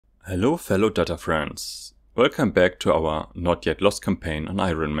Hello fellow data friends, welcome back to our not yet lost campaign on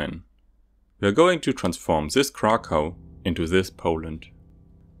Iron Man. We are going to transform this Krakow into this Poland.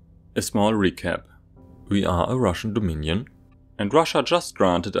 A small recap. We are a Russian dominion and Russia just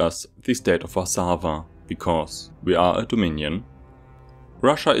granted us the state of Warszawa because we are a dominion.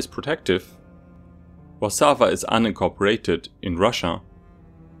 Russia is protective, Warszawa is unincorporated in Russia,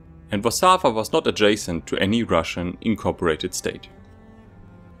 and Warszawa was not adjacent to any Russian incorporated state.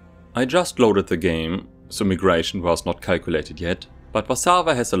 I just loaded the game, so migration was not calculated yet, but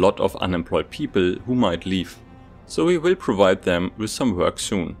Warszawa has a lot of unemployed people who might leave, so we will provide them with some work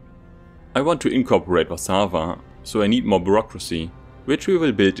soon. I want to incorporate Warszawa, so I need more bureaucracy, which we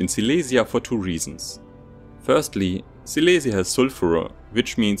will build in Silesia for two reasons. Firstly, Silesia has sulfur,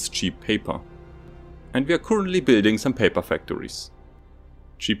 which means cheap paper. And we are currently building some paper factories.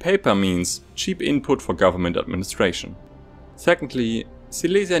 Cheap paper means cheap input for government administration. Secondly,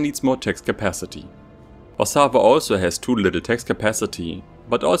 Silesia needs more tax capacity. Warszawa also has too little tax capacity,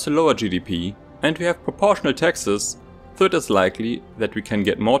 but also lower GDP, and we have proportional taxes, so it is likely that we can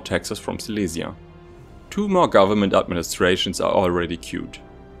get more taxes from Silesia. Two more government administrations are already queued.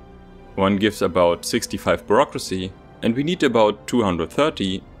 One gives about 65 bureaucracy, and we need about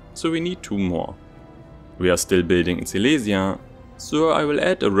 230, so we need two more. We are still building in Silesia, so I will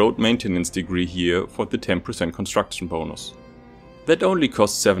add a road maintenance degree here for the 10% construction bonus. That only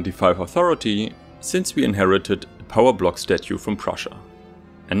costs 75 authority, since we inherited a power block statue from Prussia.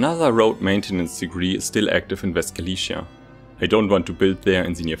 Another road maintenance degree is still active in West Galicia. I don't want to build there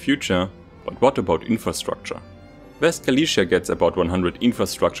in the near future, but what about infrastructure? West Galicia gets about 100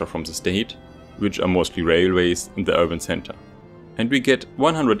 infrastructure from the state, which are mostly railways in the urban center. And we get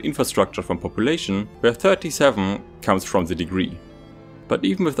 100 infrastructure from population, where 37 comes from the degree. But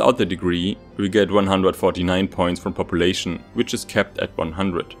even without the degree, we get 149 points from population, which is capped at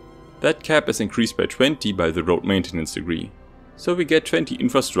 100. That cap is increased by 20 by the road maintenance degree. So we get 20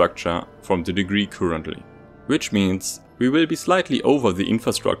 infrastructure from the degree currently. Which means we will be slightly over the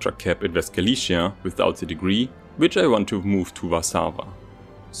infrastructure cap in West Galicia without the degree, which I want to move to Warszawa.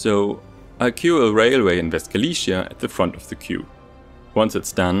 So I queue a railway in West Galicia at the front of the queue. Once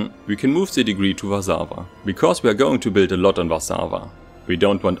it's done, we can move the degree to Warszawa, because we are going to build a lot on Warszawa. We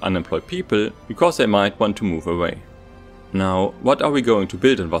don't want unemployed people, because they might want to move away. Now, what are we going to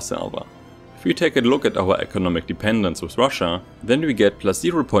build in Warszawa? If we take a look at our economic dependence with Russia, then we get plus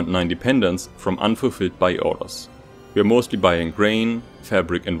 0.9 dependence from unfulfilled buy orders. We are mostly buying grain,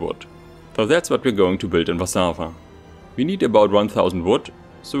 fabric and wood. So that's what we're going to build in Warszawa. We need about 1000 wood,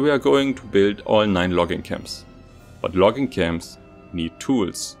 so we are going to build all 9 logging camps. But logging camps need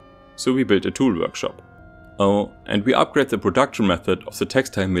tools, so we built a tool workshop. Oh, and we upgrade the production method of the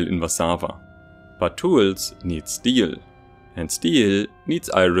textile mill in Warszawa. But tools need steel, and steel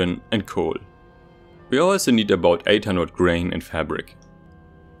needs iron and coal. We also need about 800 grain and fabric.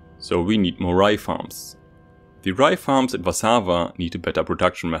 So we need more rye farms. The rye farms in Warszawa need a better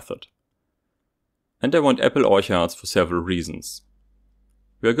production method. And I want apple orchards for several reasons.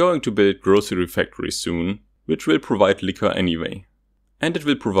 We are going to build grocery factories soon, which will provide liquor anyway. And it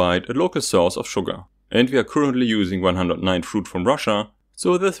will provide a local source of sugar. And we are currently using 109 fruit from Russia,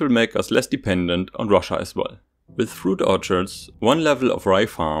 so this will make us less dependent on Russia as well. With fruit orchards, one level of rye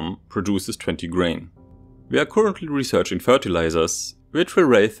farm produces 20 grain. We are currently researching fertilizers, which will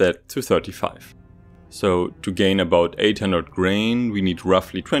raise that to 35. So to gain about 800 grain, we need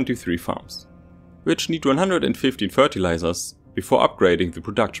roughly 23 farms, which need 115 fertilizers before upgrading the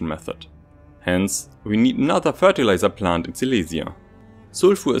production method. Hence, we need another fertilizer plant in Silesia.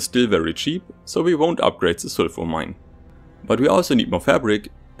 Sulfur is still very cheap, so we won't upgrade the sulfur mine. But we also need more fabric,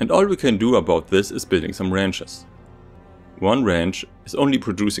 and all we can do about this is building some ranches. One ranch is only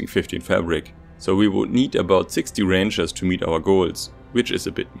producing 15 fabric, so we would need about 60 ranches to meet our goals, which is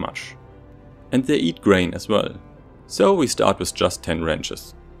a bit much. And they eat grain as well, so we start with just 10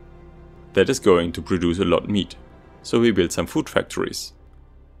 ranches. That is going to produce a lot of meat, so we build some food factories.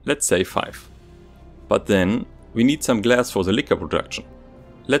 Let's say 5. But then we need some glass for the liquor production.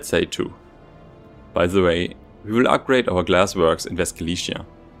 Let's say 2. By the way, we will upgrade our glass works in West Galicia.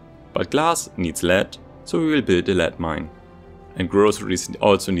 But glass needs lead, so we will build a lead mine. And groceries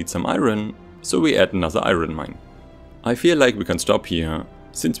also need some iron, so we add another iron mine. I feel like we can stop here,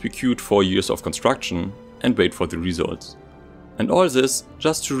 since we queued 4 years of construction and wait for the results. And all this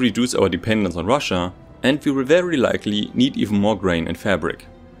just to reduce our dependence on Russia, and we will very likely need even more grain and fabric.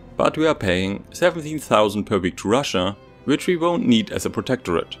 But we are paying 17,000 per week to Russia, which we won't need as a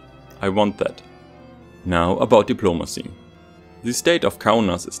protectorate. I want that. Now about diplomacy. The state of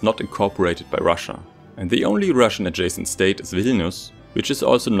Kaunas is not incorporated by Russia, and the only Russian adjacent state is Vilnius, which is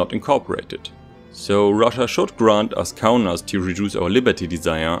also not incorporated. So Russia should grant us counters to reduce our liberty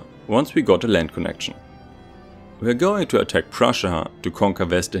desire once we got a land connection. We are going to attack Prussia to conquer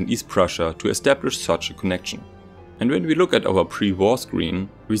West and East Prussia to establish such a connection. And when we look at our pre-war screen,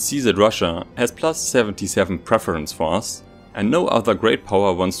 we see that Russia has plus 77 preference for us and no other great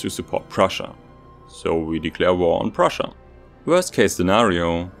power wants to support Prussia. So we declare war on Prussia. Worst case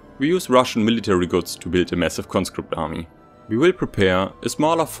scenario, we use Russian military goods to build a massive conscript army. We will prepare a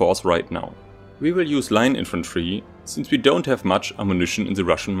smaller force right now. We will use line infantry since we don't have much ammunition in the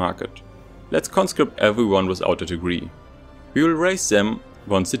Russian market. Let's conscript everyone without a degree. We will raise them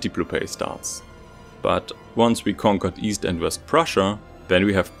once the diplomacy starts. But once we conquered East and West Prussia, then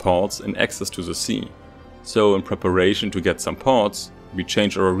we have ports and access to the sea. So in preparation to get some ports, we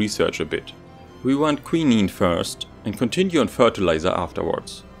change our research a bit. We want quinine first and continue on fertilizer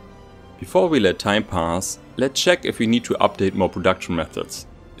afterwards. Before we let time pass, let's check if we need to update more production methods,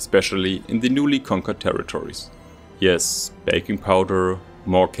 especially in the newly conquered territories. Yes, baking powder,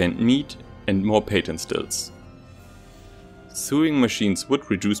 more canned meat and more patent stills. Sewing machines would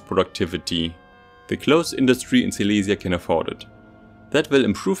reduce productivity. The clothes industry in Silesia can afford it. That will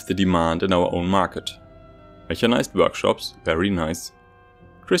improve the demand in our own market. Mechanized workshops, very nice.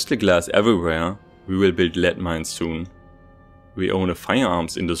 Crystal glass everywhere, we will build lead mines soon. We own a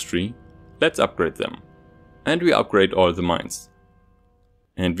firearms industry, let's upgrade them. And we upgrade all the mines.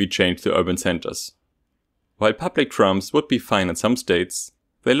 And we change the urban centers. While public trams would be fine in some states,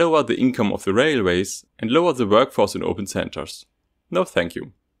 they lower the income of the railways and lower the workforce in open centers. No thank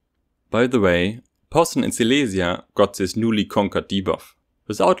you. By the way, Posen in Silesia got this newly conquered debuff.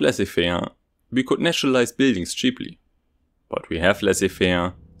 Without laissez-faire, we could nationalize buildings cheaply. But we have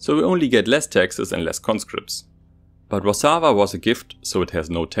laissez-faire, so we only get less taxes and less conscripts. But Warszawa was a gift, so it has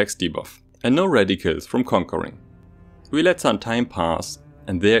no tax debuff, and no radicals from conquering. We let some time pass,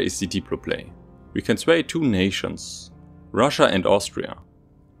 and there is the diploplay. We can sway two nations, Russia and Austria.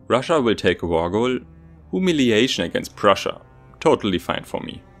 Russia will take a war goal, humiliation against Prussia, totally fine for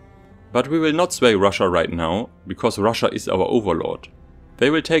me. But we will not sway Russia right now, because Russia is our overlord. They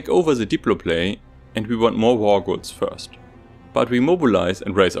will take over the diploplay and we want more war goals first. But we mobilize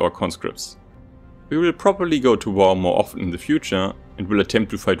and raise our conscripts. We will probably go to war more often in the future and will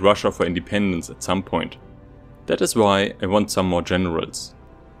attempt to fight Russia for independence at some point. That is why I want some more generals.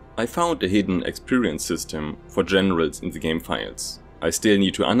 I found a hidden experience system for generals in the game files. I still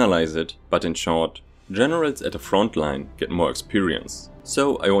need to analyze it, but in short, generals at the front line get more experience.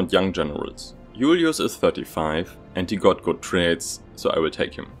 So I want young generals. Julius is 35 and he got good traits, so I will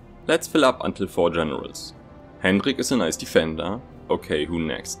take him. Let's fill up until 4 generals. Hendrik is a nice defender. Okay, who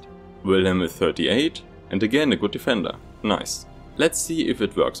next? Wilhelm is 38 and again a good defender. Nice. Let's see if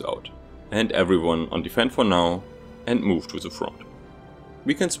it works out. And everyone on defend for now and move to the front.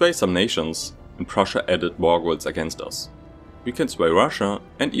 We can sway some nations and Prussia added war goals against us. We can sway Russia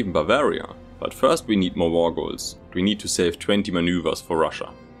and even Bavaria, but first we need more war goals. We need to save 20 maneuvers for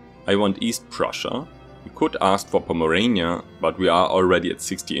Russia. I want East Prussia. We could ask for Pomerania, but we are already at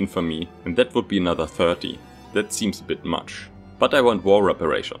 60 infamy and that would be another 30. That seems a bit much. But I want war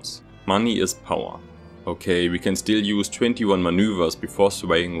reparations. Money is power. Okay, we can still use 21 maneuvers before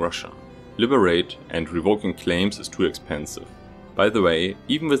swaying Russia. Liberate and revoking claims is too expensive. By the way,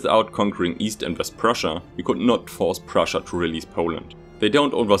 even without conquering East and West Prussia, we could not force Prussia to release Poland. They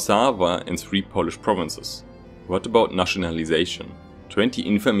don't own Warszawa and 3 Polish provinces. What about nationalization? 20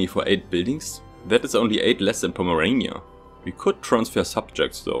 infamy for 8 buildings? That is only 8 less than Pomerania. We could transfer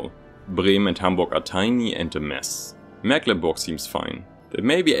subjects though. Bremen and Hamburg are tiny and a mess. Mecklenburg seems fine. They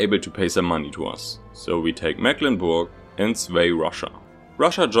may be able to pay some money to us. So we take Mecklenburg and sway Russia.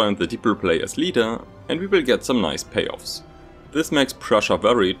 Russia joined the diploplay as leader and we will get some nice payoffs. This makes Prussia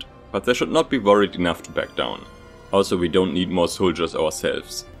worried, but they should not be worried enough to back down. Also, we don't need more soldiers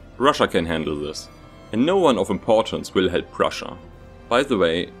ourselves. Russia can handle this. And no one of importance will help Prussia. By the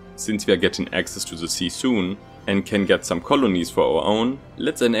way, since we are getting access to the sea soon and can get some colonies for our own,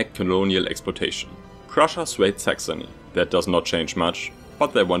 let's enact colonial exploitation. Prussia swayed Saxony. That does not change much,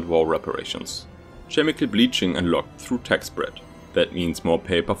 but they want war reparations. Chemical bleaching unlocked through tax spread. That means more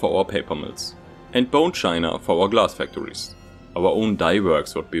paper for our paper mills. And bone china for our glass factories. Our own dye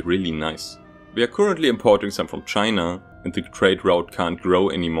works would be really nice. We are currently importing some from China and the trade route can't grow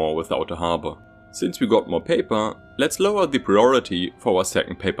anymore without a harbor. Since we got more paper, let's lower the priority for our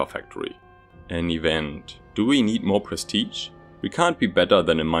second paper factory. An event. Do we need more prestige? We can't be better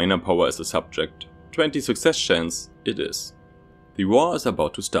than a minor power as a subject. 20 success chance, it is. The war is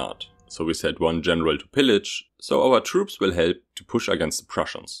about to start, so we set 1 general to pillage, so our troops will help to push against the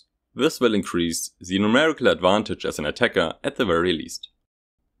Prussians. This will increase the numerical advantage as an attacker at the very least.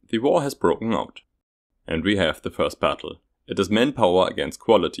 The war has broken out. And we have the first battle. It is manpower against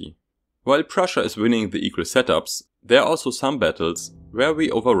quality. While Prussia is winning the equal setups, there are also some battles where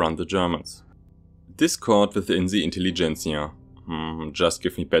we overrun the Germans. Discord within the intelligentsia. Just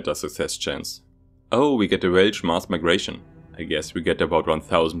give me better success chance. Oh, we get a Welsh mass migration. I guess we get about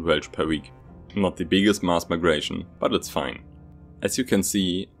 1000 Welsh per week. Not the biggest mass migration, but it's fine. As you can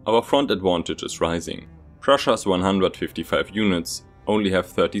see, our front advantage is rising. Prussia's 155 units only have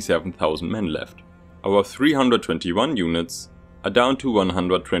 37,000 men left. Our 321 units are down to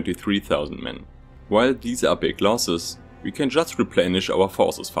 123,000 men. While these are big losses, we can just replenish our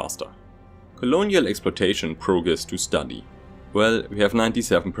forces faster. Colonial exploitation progress to study. Well, we have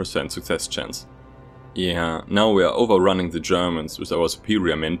 97% success chance. Yeah, now we are overrunning the Germans with our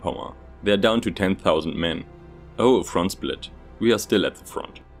superior manpower. They are down to 10,000 men. Oh, a front split. We are still at the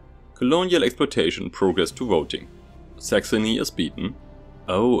front. Colonial exploitation progress to voting. Saxony is beaten.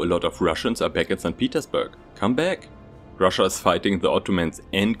 Oh, a lot of Russians are back at St. Petersburg. Come back. Russia is fighting the Ottomans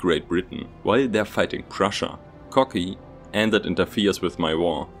and Great Britain, while they're fighting Prussia. Cocky, and that interferes with my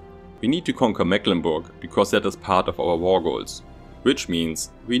war. We need to conquer Mecklenburg, because that is part of our war goals. Which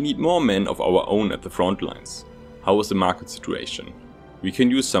means we need more men of our own at the front lines. How is the market situation? We can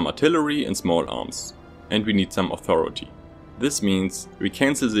use some artillery and small arms. And we need some authority. This means we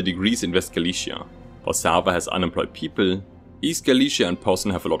cancel the degrees in West Galicia. Warszawa has unemployed people. East Galicia and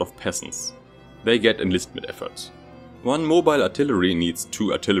Posen have a lot of peasants. They get enlistment efforts. One mobile artillery needs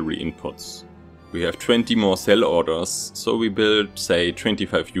 2 artillery inputs. We have 20 more cell orders, so we build, say,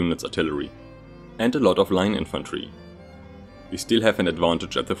 25 units artillery. And a lot of line infantry. We still have an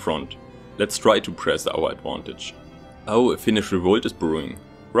advantage at the front. Let's try to press our advantage. Oh, a Finnish revolt is brewing.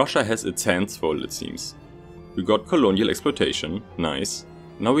 Russia has its hands full, it seems. We got colonial exploitation, nice.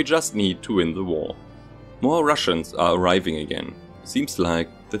 Now we just need to win the war. More Russians are arriving again. Seems like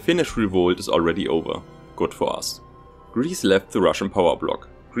the Finnish revolt is already over. Good for us. Greece left the Russian power bloc.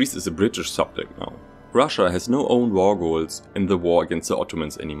 Greece is a British subject now. Russia has no own war goals in the war against the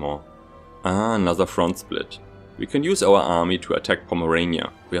Ottomans anymore. Ah, another front split. We can use our army to attack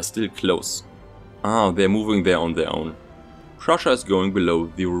Pomerania. We are still close. Ah, they're moving there on their own. Prussia is going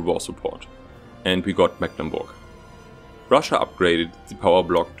below the war support. And we got Mecklenburg. Russia upgraded the power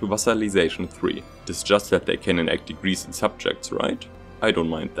bloc to vassalization 3. It's just that they can enact degrees in subjects, right? I don't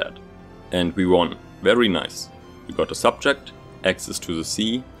mind that. And we won. Very nice. We got a subject, access to the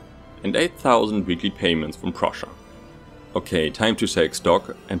sea, and 8,000 weekly payments from Prussia. Okay, time to take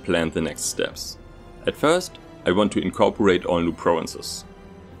stock and plan the next steps. At first, I want to incorporate all new provinces.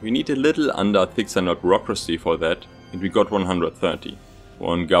 We need a little under 600 bureaucracy for that, and we got 130.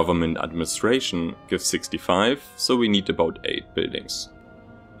 One government administration gives 65, so we need about 8 buildings.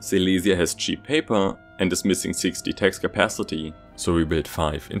 Silesia has cheap paper and is missing 60 tax capacity, so we build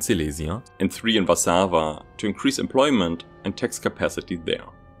 5 in Silesia and 3 in Warszawa to increase employment and tax capacity there.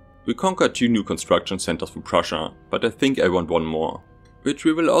 We conquered 2 new construction centers from Prussia, but I think I want 1 more, which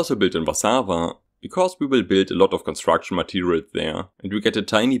we will also build in Warszawa, because we will build a lot of construction materials there and we get a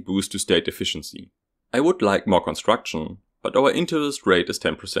tiny boost to state efficiency. I would like more construction, but our interest rate is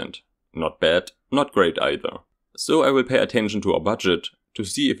 10%. Not bad, not great either. So I will pay attention to our budget to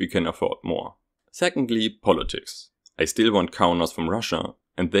see if we can afford more. Secondly, politics. I still want counters from Russia,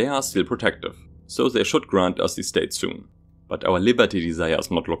 and they are still protective, so they should grant us the state soon. But our liberty desire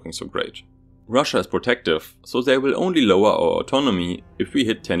is not looking so great. Russia is protective, so they will only lower our autonomy if we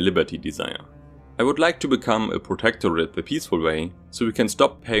hit 10 liberty desire. I would like to become a protectorate the peaceful way, so we can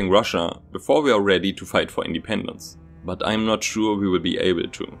stop paying Russia before we are ready to fight for independence. But I'm not sure we will be able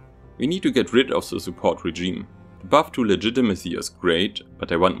to. We need to get rid of the support regime. The buff to legitimacy is great,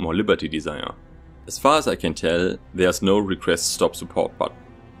 but I want more liberty desire. As far as I can tell, there's no request stop support button.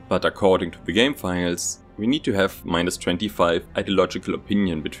 But according to the game files, we need to have -25 ideological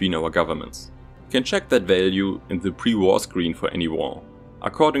opinion between our governments. You can check that value in the pre-war screen for any war.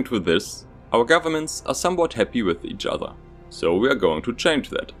 According to this, our governments are somewhat happy with each other. So we are going to change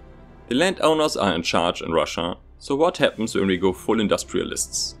that. The landowners are in charge in Russia, so what happens when we go full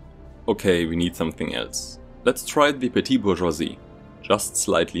industrialists? Okay, we need something else. Let's try the petit bourgeoisie. Just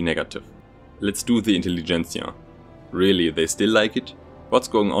slightly negative. Let's do the intelligentsia. Really, they still like it? What's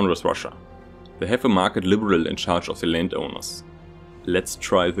going on with Russia? They have a market liberal in charge of the landowners. Let's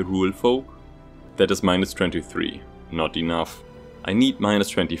try the rural folk. That is -23. Not enough. I need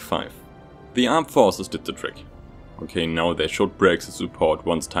 -25. The armed forces did the trick. Okay, now they should break the support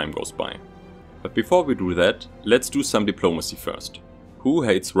once time goes by. But before we do that, let's do some diplomacy first. Who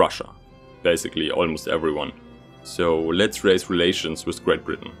hates Russia? Basically almost everyone. So let's raise relations with Great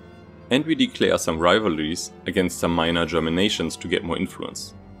Britain. And we declare some rivalries against some minor German nations to get more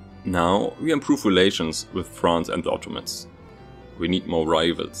influence. Now we improve relations with France and the Ottomans. We need more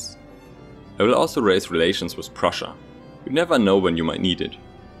rivals. I will also raise relations with Prussia. You never know when you might need it.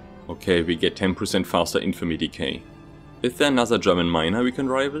 Okay, we get 10% faster infamy decay. Is there another German minor we can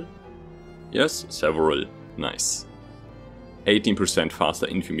rival? Yes, several. Nice. 18% faster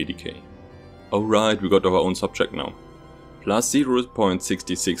infamy decay. Alright, we got our own subject now. Plus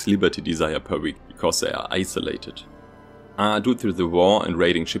 0.66 liberty desire per week because they are isolated. Due to the war and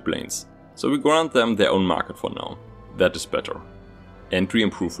raiding ship lanes. So we grant them their own market for now. That is better. And we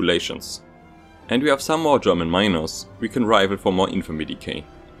improve relations. And we have some more German miners we can rival for more infamy decay.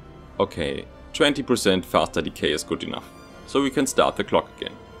 Okay, 20% faster decay is good enough. So we can start the clock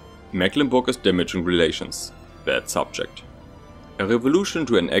again. Mecklenburg is damaging relations. Bad subject. A revolution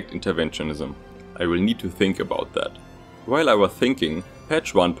to enact interventionism. I will need to think about that. While I was thinking,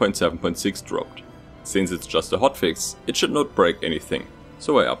 patch 1.7.6 dropped. Since it's just a hotfix, it should not break anything,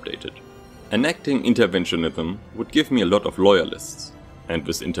 so I updated. Enacting interventionism would give me a lot of loyalists. And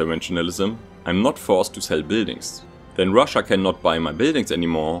with interventionism, I'm not forced to sell buildings. Then Russia cannot buy my buildings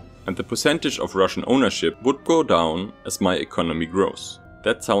anymore, and the percentage of Russian ownership would go down as my economy grows.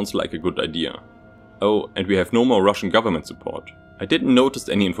 That sounds like a good idea. Oh, and we have no more Russian government support. I didn't notice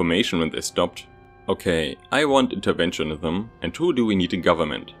any information when they stopped. Okay, I want interventionism, and who do we need in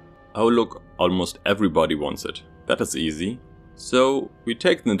government? Oh look, almost everybody wants it. That is easy. So, we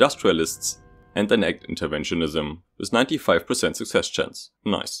take the industrialists and enact interventionism with 95% success chance.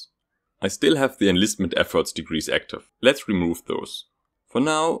 Nice. I still have the enlistment efforts degrees active. Let's remove those. For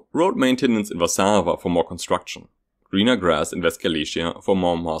now, road maintenance in Warszawa for more construction. Greener grass in West Galicia for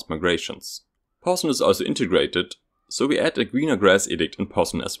more mass migrations. Posen is also integrated, so we add a greener grass edict in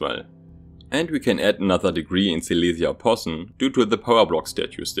Posen as well. And we can add another degree in Silesia or Posen due to the power block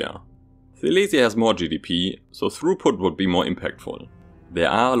statues there. Silesia has more GDP, so throughput would be more impactful. There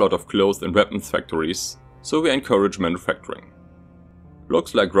are a lot of clothes and weapons factories, so we encourage manufacturing.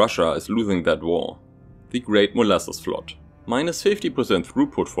 Looks like Russia is losing that war. The Great Molasses Flood. Minus 50%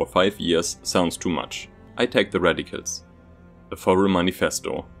 throughput for 5 years sounds too much. I take the radicals. A foreign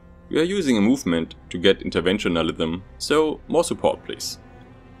manifesto. We are using a movement to get interventionalism, so more support please.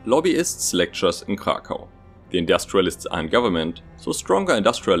 Lobbyists lectures in Krakow. The industrialists are in government, so stronger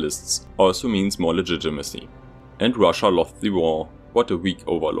industrialists also means more legitimacy. And Russia lost the war, what a weak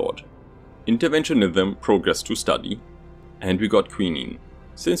overlord. Interventionism progressed to study. And we got quinine.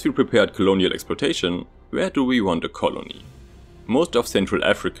 Since we prepared colonial exploitation, where do we want a colony? Most of Central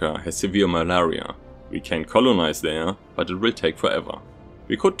Africa has severe malaria. We can colonize there, but it will take forever.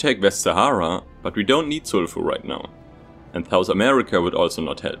 We could take West Sahara, but we don't need sulfur right now. And South America would also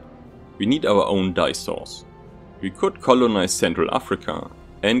not help. We need our own dye source. We could colonize Central Africa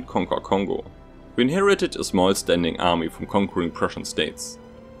and conquer Congo. We inherited a small standing army from conquering Prussian states.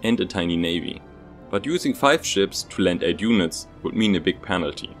 And a tiny navy. But using 5 ships to land 8 units would mean a big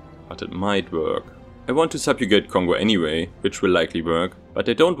penalty. But it might work. I want to subjugate Congo anyway, which will likely work, but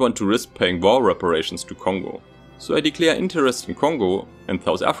I don't want to risk paying war reparations to Congo. So I declare interest in Congo and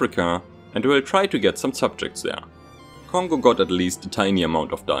South Africa, and I will try to get some subjects there. Congo got at least a tiny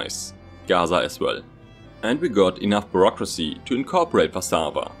amount of dice, Gaza as well. And we got enough bureaucracy to incorporate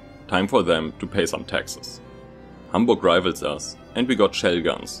Warszawa, time for them to pay some taxes. Hamburg rivals us, and we got shell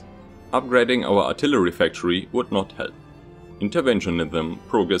guns. Upgrading our artillery factory would not help. Interventionism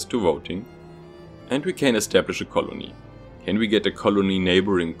progressed to voting. And we can establish a colony. Can we get a colony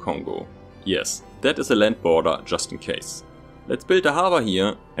neighboring Congo? Yes, that is a land border just in case. Let's build a harbor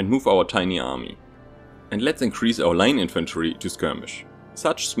here and move our tiny army. And let's increase our line infantry to skirmish.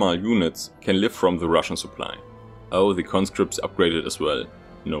 Such small units can live from the Russian supply. Oh, the conscripts upgraded as well.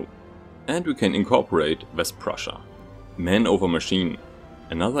 No. And we can incorporate West Prussia. Man over machine.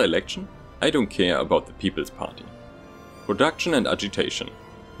 Another election? I don't care about the People's Party. Production and agitation.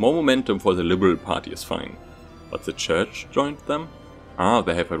 More momentum for the Liberal Party is fine. But the church joined them? Ah,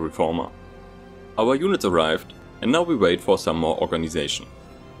 they have a reformer. Our units arrived, and now we wait for some more organization.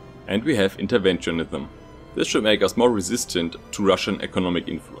 And we have interventionism. This should make us more resistant to Russian economic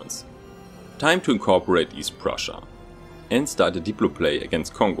influence. Time to incorporate East Prussia. And start a Diplo play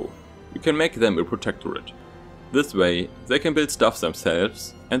against Congo. We can make them a protectorate. This way, they can build stuff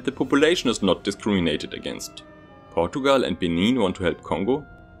themselves, and the population is not discriminated against. Portugal and Benin want to help Congo?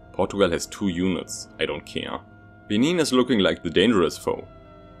 Portugal has 2 units, I don't care. Benin is looking like the dangerous foe.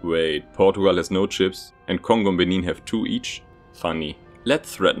 Wait, Portugal has no chips, and Congo and Benin have 2 each? Funny.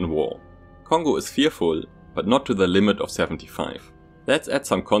 Let's threaten war. Congo is fearful, but not to the limit of 75. Let's add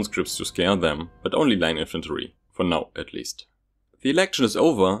some conscripts to scare them, but only line infantry, for now at least. The election is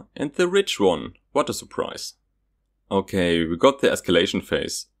over, and the rich won. What a surprise. Okay, we got the escalation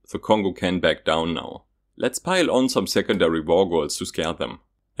phase, so Congo can back down now. Let's pile on some secondary war goals to scare them,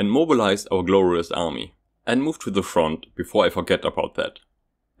 and mobilize our glorious army, and move to the front before I forget about that.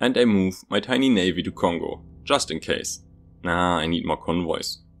 And I move my tiny navy to Congo, just in case. Nah, I need more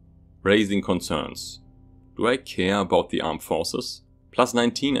convoys. Raising concerns. Do I care about the armed forces? Plus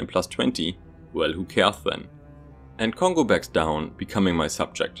 19 and plus 20? Well, who cares then? And Congo backs down, becoming my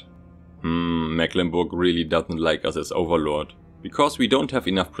subject. Mecklenburg really doesn't like us as overlord, because we don't have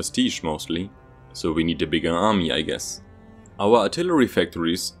enough prestige mostly, so we need a bigger army, I guess. Our artillery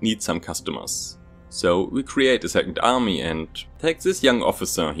factories need some customers, so we create a second army and take this young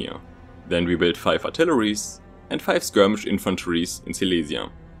officer here. Then we build 5 artilleries and 5 skirmish infantries in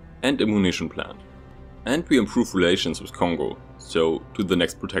Silesia, and a munition plant. And we improve relations with Congo, so to the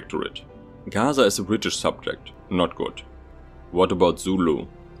next protectorate. Gaza is a British subject, not good. What about Zulu?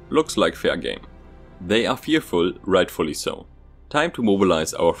 Looks like fair game. They are fearful, rightfully so. Time to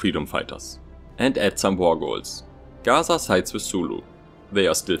mobilize our freedom fighters. And add some war goals. Gaza sides with Zulu. They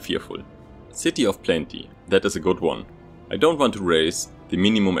are still fearful. City of Plenty, that is a good one. I don't want to raise the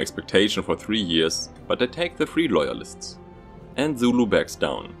minimum expectation for 3 years, but I take the 3 loyalists. And Zulu backs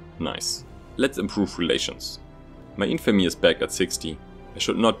down. Nice. Let's improve relations. My infamy is back at 60. I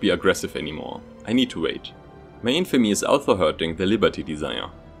should not be aggressive anymore. I need to wait. My infamy is also hurting the liberty desire.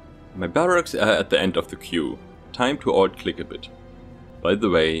 My barracks are at the end of the queue. Time to alt-click a bit. By the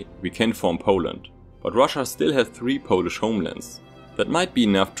way, we can form Poland, but Russia still has 3 Polish homelands. That might be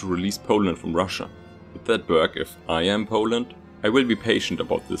enough to release Poland from Russia. Would that work if I am Poland? I will be patient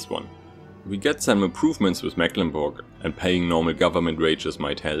about this one. We get some improvements with Mecklenburg, and paying normal government wages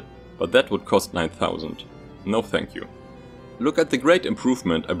might help, but that would cost 9,000. No thank you. Look at the great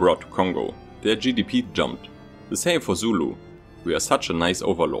improvement I brought to Congo. Their GDP jumped. The same for Zulu. We are such a nice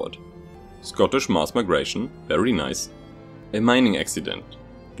overlord. Scottish mass migration, very nice. A mining accident.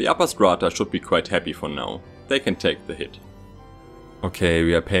 The upper strata should be quite happy for now. They can take the hit. Okay,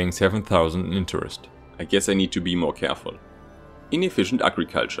 we are paying 7,000 in interest. I guess I need to be more careful. Inefficient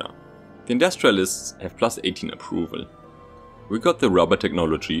agriculture. The industrialists have plus 18 approval. We got the rubber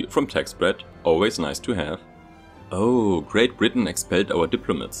technology from tax spread, always nice to have. Oh, Great Britain expelled our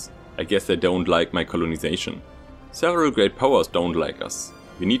diplomats. I guess they don't like my colonization. Several great powers don't like us.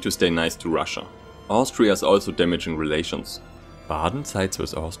 We need to stay nice to Russia. Austria is also damaging relations. Baden sides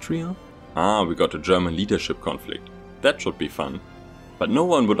with Austria? Ah, we got a German leadership conflict. That should be fun. But no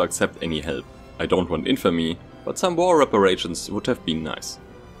one would accept any help. I don't want infamy, but some war reparations would have been nice.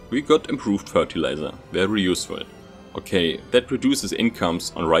 We got improved fertilizer, very useful. Okay, that reduces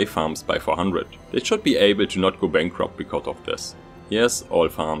incomes on rye farms by 400. They should be able to not go bankrupt because of this. Yes, all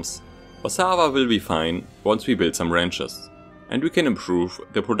farms. Warszawa will be fine once we build some ranches. And we can improve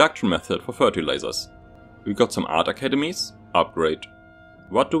the production method for fertilizers. We got some art academies, upgrade.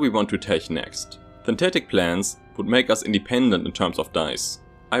 What do we want to take next? Synthetic plants would make us independent in terms of dyes.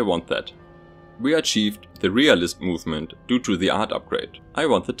 I want that. We achieved the realist movement due to the art upgrade. I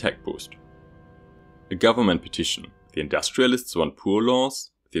want the tech boost. A government petition. The industrialists want poor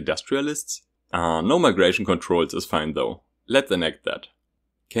laws. The industrialists? No migration controls is fine though. Let's enact that.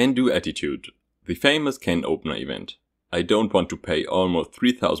 Can-do attitude. The famous can opener event. I don't want to pay almost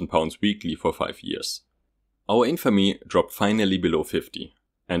 £3,000 weekly for 5 years. Our infamy dropped finally below 50.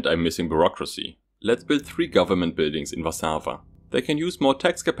 And I'm missing bureaucracy. Let's build 3 government buildings in Warszawa. They can use more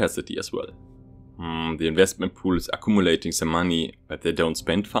tax capacity as well. The investment pool is accumulating some money, but they don't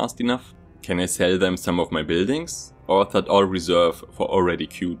spend fast enough. Can I sell them some of my buildings? Or is that all reserved for already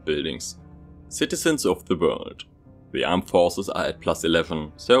queued buildings? Citizens of the world. The armed forces are at plus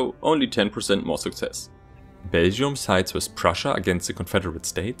 11, so only 10% more success. Belgium sides with Prussia against the Confederate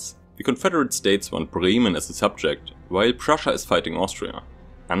States. The Confederate States want Bremen as a subject, while Prussia is fighting Austria.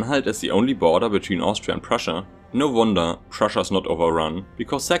 Anhalt is the only border between Austria and Prussia. No wonder Prussia is not overrun,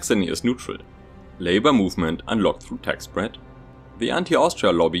 because Saxony is neutral. Labor movement unlocked through tax spread. The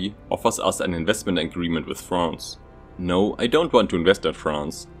anti-Austria lobby offers us an investment agreement with France. No, I don't want to invest in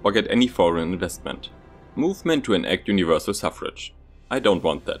France, or get any foreign investment. Movement to enact universal suffrage. I don't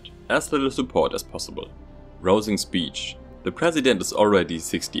want that. As little support as possible. Rousing speech. The president is already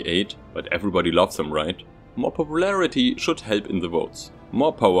 68, but everybody loves him, right? More popularity should help in the votes.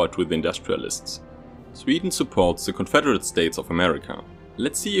 More power to the industrialists. Sweden supports the Confederate States of America.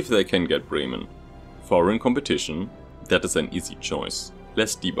 Let's see if they can get Bremen. Foreign competition. That is an easy choice.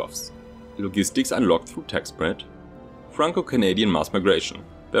 Less debuffs. Logistics unlocked through tax spread. Franco-Canadian mass migration.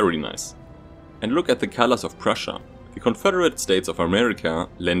 Very nice. And look at the colors of Prussia. The Confederate States of America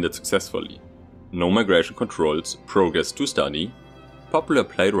landed successfully. No migration controls, progress to study. Popular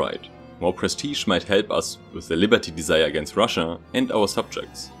playwright. More prestige might help us with the liberty desire against Russia and our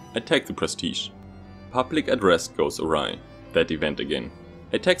subjects. I take the prestige. Public address goes awry. That event again.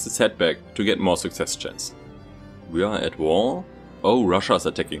 I take the setback to get more success chats. We are at war? Oh, Russia is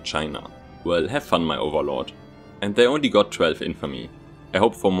attacking China. Well, have fun, my overlord. And they only got 12 infamy. I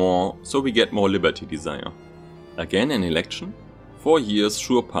hope for more, so we get more liberty desire. Again an election? 4 years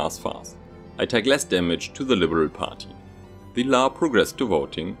sure pass fast. I take less damage to the Liberal Party. The law progressed to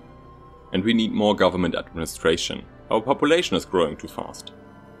voting. And we need more government administration. Our population is growing too fast.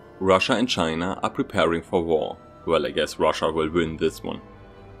 Russia and China are preparing for war. Well, I guess Russia will win this one.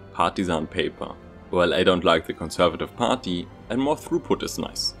 Partisan paper. Well, I don't like the Conservative Party, and more throughput is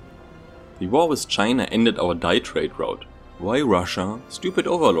nice. The war with China ended our dye trade route. Why Russia? Stupid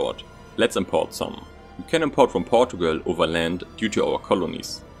overlord. Let's import some. We can import from Portugal overland due to our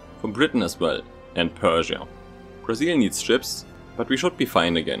colonies. From Britain as well, and Persia. Brazil needs ships, but we should be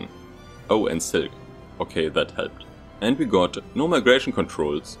fine again. Oh, and silk. Okay, that helped. And we got no migration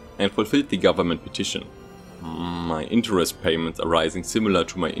controls and fulfilled the government petition. My interest payments are rising similar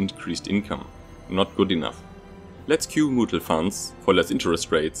to my increased income. Not good enough. Let's queue mutual funds for less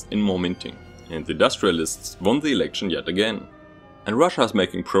interest rates and more minting. And the industrialists won the election yet again. And Russia is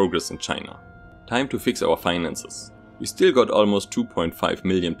making progress in China. Time to fix our finances. We still got almost 2.5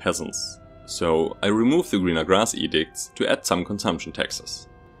 million peasants. So I removed the greener grass edicts to add some consumption taxes.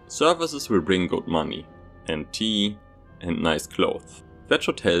 Services will bring good money. And tea and nice clothes. That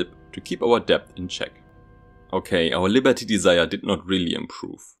should help to keep our debt in check. Okay, our liberty desire did not really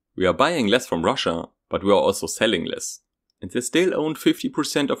improve. We are buying less from Russia, but we are also selling less. And they still own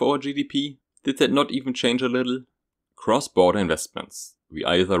 50% of our GDP? Did that not even change a little? Cross-border investments. We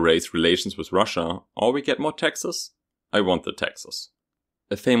either raise relations with Russia or we get more taxes? I want the taxes.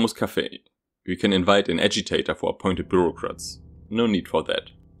 A famous cafe. We can invite an agitator for appointed bureaucrats. No need for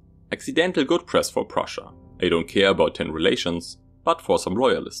that. Accidental good press for Prussia. I don't care about 10 relations, but for some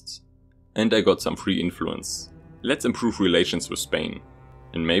loyalists. And I got some free influence. Let's improve relations with Spain.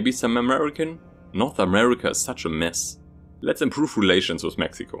 And maybe some American? North America is such a mess. Let's improve relations with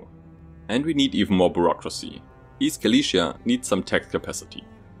Mexico. And we need even more bureaucracy. East Galicia needs some tax capacity.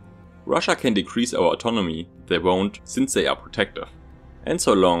 Russia can decrease our autonomy, they won't, since they are protective. And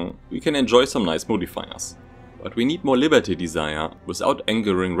so long, we can enjoy some nice modifiers. But we need more liberty desire without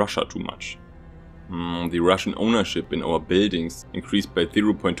angering Russia too much. The Russian ownership in our buildings increased by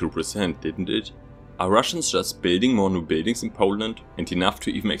 0.2%, didn't it? Are Russians just building more new buildings in Poland and enough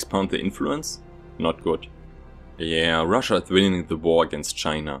to even expand their influence? Not good. Yeah, Russia is winning the war against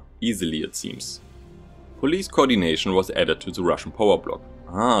China, easily it seems. Police coordination was added to the Russian power bloc.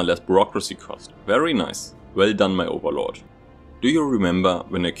 Less bureaucracy cost. Very nice. Well done, my overlord. Do you remember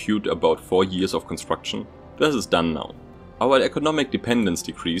when I queued about 4 years of construction? This is done now. Our economic dependence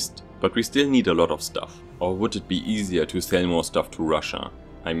decreased, but we still need a lot of stuff. Or would it be easier to sell more stuff to Russia?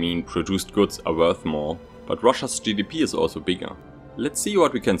 I mean, produced goods are worth more, but Russia's GDP is also bigger. Let's see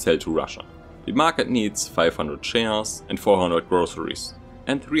what we can sell to Russia. The market needs 500 shares and 400 groceries.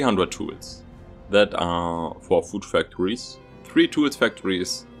 And 300 tools. That are 4 food factories, 3 tools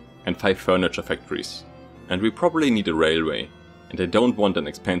factories and 5 furniture factories. And we probably need a railway. And I don't want an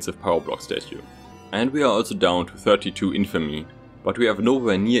expensive power block statue. And we are also down to 32 infamy, but we have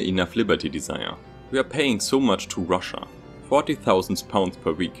nowhere near enough liberty desire. We are paying so much to Russia, 40,000 pounds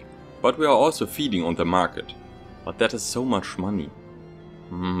per week, but we are also feeding on the market. But that is so much money.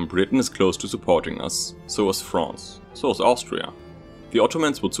 Britain is close to supporting us, so is France, so is Austria. The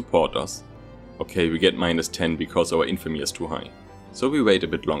Ottomans would support us. Okay, we get -10 because our infamy is too high, so we wait a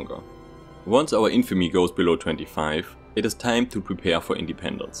bit longer. Once our infamy goes below 25, it is time to prepare for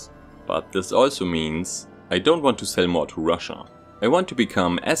independence. But this also means I don't want to sell more to Russia. I want to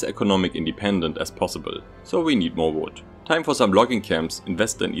become as economic independent as possible, so we need more wood. Time for some logging camps in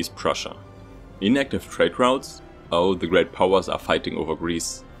West and East Prussia. Inactive trade routes? Oh, the great powers are fighting over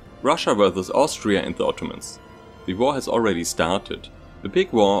Greece. Russia versus Austria and the Ottomans. The war has already started. The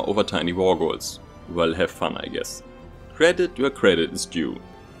big war over tiny war goals. Well, have fun, I guess. Credit where credit is due.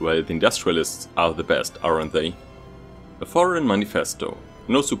 Well, the industrialists are the best, aren't they? A foreign manifesto.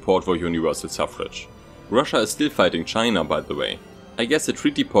 No support for universal suffrage. Russia is still fighting China, by the way. I guess the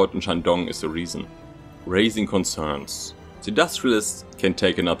treaty port in Shandong is the reason. Raising concerns. The industrialists can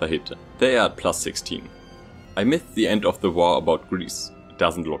take another hit. They are at +16. I missed the end of the war about Greece. It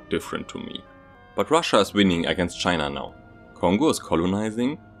doesn't look different to me. But Russia is winning against China now. Congo is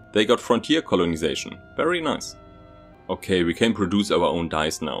colonizing. They got frontier colonization. Very nice. Okay, we can produce our own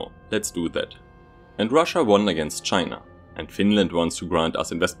dyes now. Let's do that. And Russia won against China. And Finland wants to grant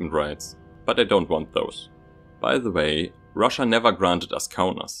us investment rights. But I don't want those. By the way, Russia never granted us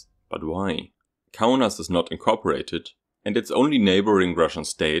Kaunas. But why? Kaunas is not incorporated. and its only neighboring Russian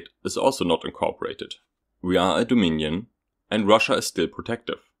state is also not incorporated. We are a dominion, and Russia is still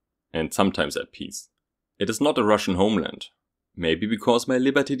protective, and sometimes at peace. It is not a Russian homeland. Maybe because my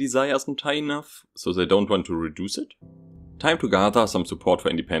liberty desire isn't high enough, so they don't want to reduce it? Time to gather some support for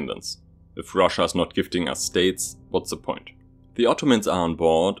independence. If Russia is not gifting us states, what's the point? The Ottomans are on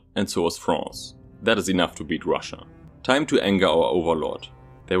board, and so is France. That is enough to beat Russia. Time to anger our overlord.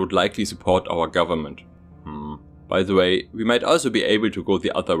 They would likely support our government. By the way, we might also be able to go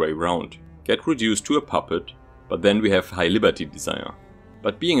the other way round. Get reduced to a puppet, but then we have high liberty desire.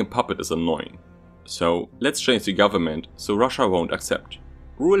 But being a puppet is annoying. So let's change the government so Russia won't accept.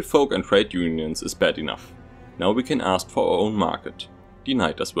 Rural folk and trade unions is bad enough. Now we can ask for our own market.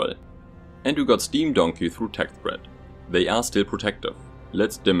 Denied as well. And we got Steam Donkey through tax spread. They are still protective.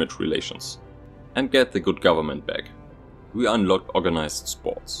 Let's damage relations. And get the good government back. We unlocked organized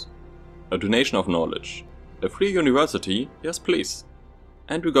sports. A donation of knowledge. A free university? Yes please.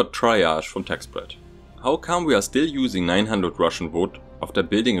 And we got triage from tax spread. How come we are still using 900 Russian wood after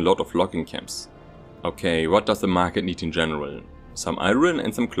building a lot of logging camps? Okay, what does the market need in general? Some iron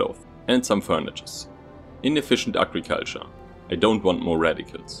and some cloth. And some furnitures. Inefficient agriculture. I don't want more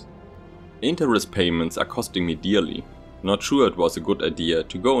radicals. Interest payments are costing me dearly. Not sure it was a good idea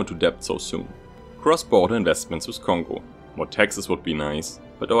to go into debt so soon. Cross-border investments with Congo. More taxes would be nice,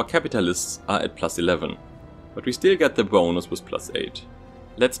 but our capitalists are at +11. But we still get the bonus with +8.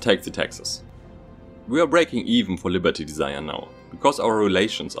 Let's take the taxes. We are breaking even for liberty desire now, because our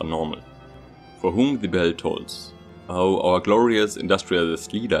relations are normal. For whom the bell tolls. Oh, our glorious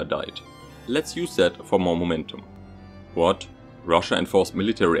industrialist leader died. Let's use that for more momentum. What? Russia enforced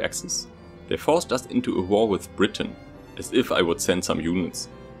military access? They forced us into a war with Britain, as if I would send some units.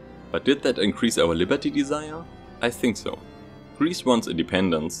 But did that increase our liberty desire? I think so. Greece wants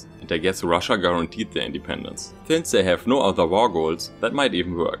independence, and I guess Russia guaranteed their independence. Since they have no other war goals, that might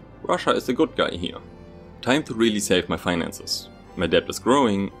even work. Russia is the good guy here. Time to really save my finances. My debt is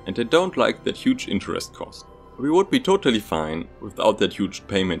growing, and I don't like that huge interest cost. We would be totally fine without that huge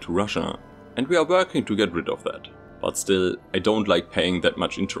payment to Russia, and we are working to get rid of that. But still, I don't like paying that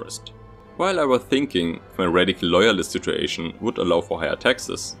much interest. While I was thinking if my radical loyalist situation would allow for higher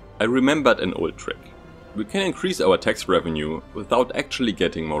taxes, I remembered an old trick. We can increase our tax revenue without actually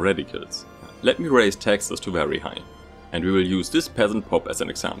getting more radicals. Let me raise taxes to very high. And we will use this peasant pop as an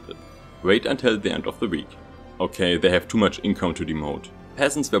example. Wait until the end of the week. Okay, they have too much income to demote.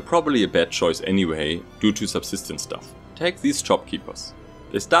 Peasants were probably a bad choice anyway, due to subsistence stuff. Take these shopkeepers.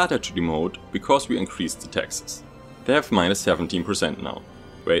 They started to demote because we increased the taxes. They have -17% now.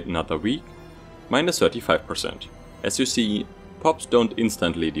 Wait another week, -35%. As you see, pops don't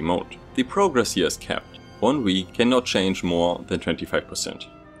instantly demote. The progress here is capped. 1 week cannot change more than 25%.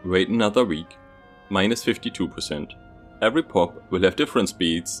 Wait another week, -52%. Every pop will have different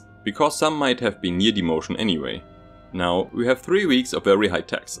speeds, because some might have been near demotion anyway. Now we have 3 weeks of very high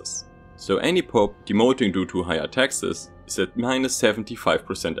taxes. So any pop demoting due to higher taxes is at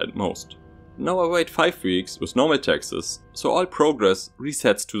 -75% at most. Now I wait 5 weeks with normal taxes, so all progress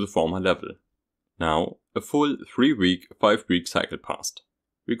resets to the former level. Now, a full 3-week, 5-week cycle passed.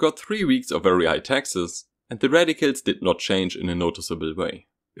 We got 3 weeks of very high taxes, and the radicals did not change in a noticeable way.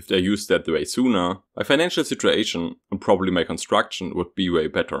 If they used that way sooner, my financial situation and probably my construction would be way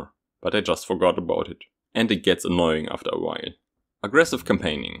better, but I just forgot about it. And it gets annoying after a while. Aggressive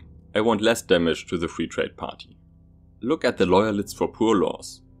campaigning. I want less damage to the Free Trade Party. Look at the loyalists for poor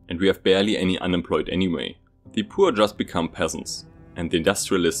laws. And we have barely any unemployed anyway. The poor just become peasants, and the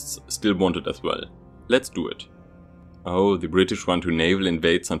industrialists still want it as well. Let's do it. Oh, the British want to naval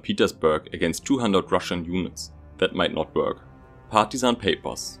invade St. Petersburg against 200 Russian units. That might not work. Partisan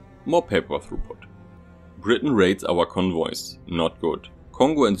papers. More paper throughput. Britain raids our convoys. Not good.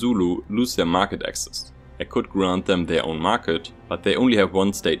 Congo and Zulu lose their market access. I could grant them their own market, but they only have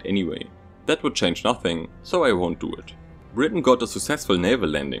one state anyway. That would change nothing, so I won't do it. Britain got a successful naval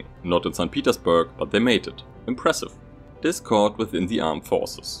landing, not in St. Petersburg, but they made it. Impressive. Discord within the armed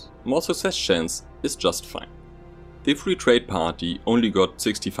forces. More success chance is just fine. The Free Trade Party only got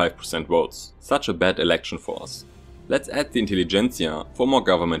 65% votes. Such a bad election for us. Let's add the intelligentsia for more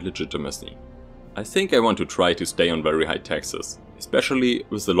government legitimacy. I think I want to try to stay on very high taxes, especially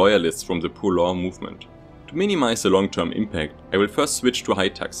with the loyalists from the Poor Law movement. To minimize the long-term impact, I will first switch to high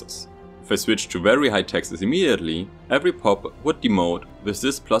taxes. If I switch to very high taxes immediately, every pop would demote with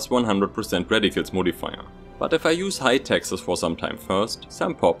this +100% radicals modifier. But if I use high taxes for some time first,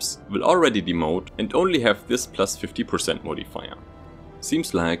 some pops will already demote and only have this +50% modifier.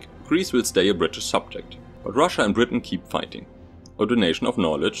 Seems like Greece will stay a British subject, but Russia and Britain keep fighting. A donation of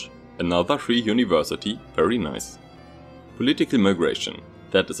knowledge, another free university, very nice. Political migration.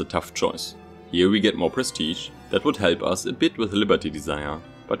 That is a tough choice. Here we get more prestige, that would help us a bit with liberty desire,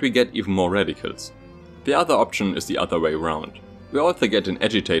 but we get even more radicals. The other option is the other way around. We also get an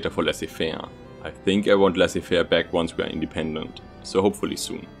agitator for laissez-faire. I think I want laissez-faire back once we are independent, so hopefully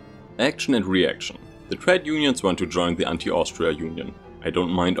soon. Action and reaction. The trade unions want to join the anti-Austria union. I don't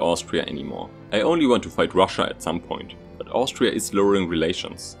mind Austria anymore. I only want to fight Russia at some point, but Austria is lowering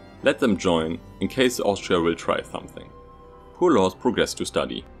relations. Let them join, in case Austria will try something. Poor laws progress to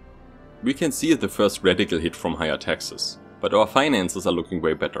study. We can see the first radical hit from higher taxes, but our finances are looking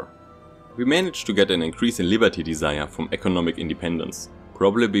way better. We managed to get an increase in liberty desire from economic independence,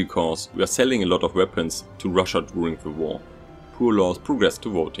 probably because we are selling a lot of weapons to Russia during the war. Poor laws progress to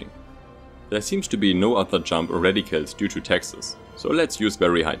voting. There seems to be no other jump or radicals due to taxes, so let's use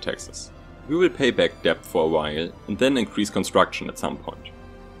very high taxes. We will pay back debt for a while and then increase construction at some point.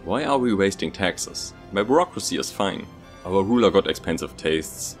 Why are we wasting taxes? My bureaucracy is fine. Our ruler got expensive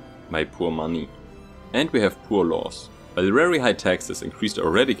tastes. My poor money. And we have poor laws. While very high taxes increased our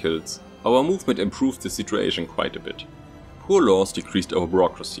radicals, our movement improved the situation quite a bit. Poor laws decreased our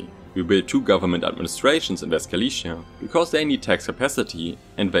bureaucracy. We built 2 government administrations in West Galicia because they need tax capacity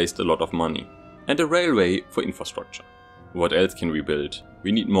and waste a lot of money. And a railway for infrastructure. What else can we build?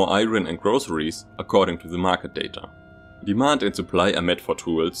 We need more iron and groceries according to the market data. Demand and supply are met for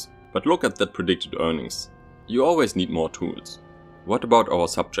tools, but look at that predicted earnings. You always need more tools. What about our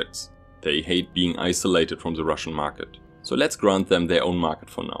subjects? They hate being isolated from the Russian market, so let's grant them their own market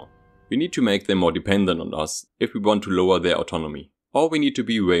for now. We need to make them more dependent on us if we want to lower their autonomy, or we need to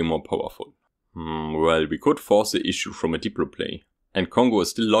be way more powerful. Well, we could force the issue from a Diplo play, and Congo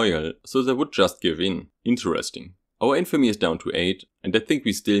is still loyal, so they would just give in. Interesting. Our infamy is down to 8, and I think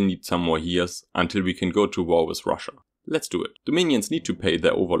we still need some more years until we can go to war with Russia. Let's do it. Dominions need to pay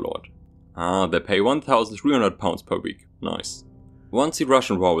their overlord. They pay £1,300 per week. Nice. Once the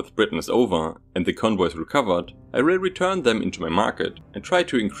Russian war with Britain is over and the convoys recovered, I will return them into my market and try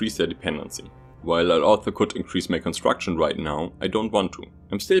to increase their dependency. While I also could increase my construction right now, I don't want to.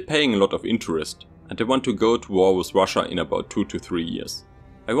 I'm still paying a lot of interest and I want to go to war with Russia in about 2 to 3 years.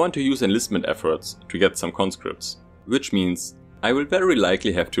 I want to use enlistment efforts to get some conscripts, which means I will very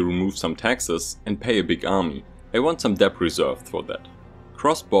likely have to remove some taxes and pay a big army. I want some debt reserved for that.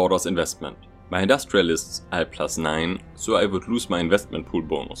 Cross-borders investment. My industrialists are at +9, so I would lose my investment pool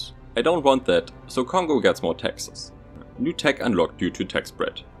bonus. I don't want that, so Congo gets more taxes. New tech unlocked due to tax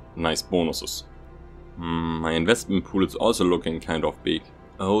spread. Nice bonuses. My investment pool is also looking kind of big.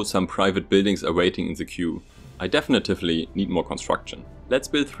 Oh, some private buildings are waiting in the queue. I definitively need more construction. Let's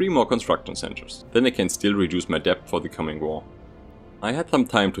build 3 more construction centers. Then I can still reduce my debt for the coming war. I had some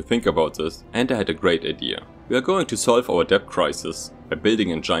time to think about this and I had a great idea. We are going to solve our debt crisis by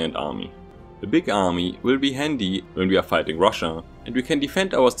building a giant army. The big army will be handy when we are fighting Russia and we can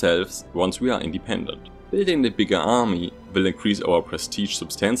defend ourselves once we are independent. Building the bigger army will increase our prestige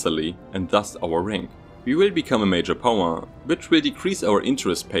substantially and thus our rank. We will become a major power, which will decrease our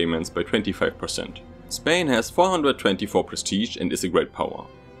interest payments by 25%. Spain has 424 prestige and is a great power.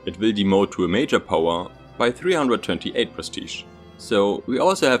 It will demote to a major power by 328 prestige. So we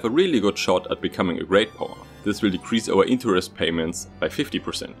also have a really good shot at becoming a great power. This will decrease our interest payments by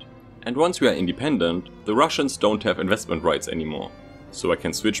 50%. And once we are independent, the Russians don't have investment rights anymore. So I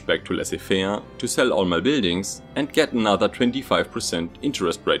can switch back to laissez-faire to sell all my buildings and get another 25%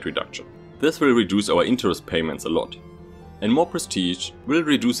 interest rate reduction. This will reduce our interest payments a lot. And more prestige will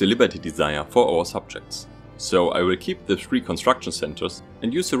reduce the liberty desire for our subjects. So I will keep the 3 construction centers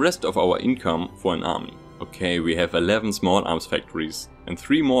and use the rest of our income for an army. Okay, we have 11 small arms factories and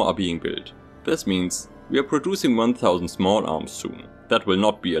 3 more are being built. This means we are producing 1000 small arms soon. That will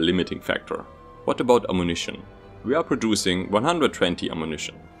not be a limiting factor. What about ammunition? We are producing 120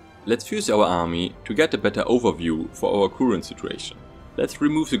 ammunition. Let's fuse our army to get a better overview for our current situation. Let's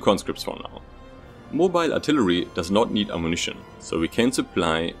remove the conscripts for now. Mobile artillery does not need ammunition, so we can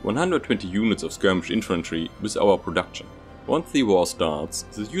supply 120 units of skirmish infantry with our production. Once the war starts,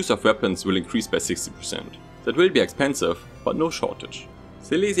 the use of weapons will increase by 60%. That will be expensive, but no shortage.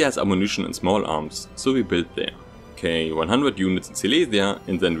 Silesia has ammunition and small arms, so we build there. Okay, 100 units in Silesia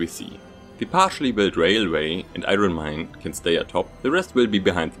and then we see. The partially built railway and iron mine can stay atop, the rest will be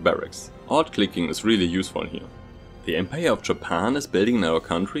behind the barracks. Alt-clicking is really useful here. The Empire of Japan is building in our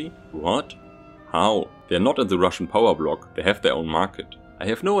country? What? How? They are not in the Russian power block, they have their own market. I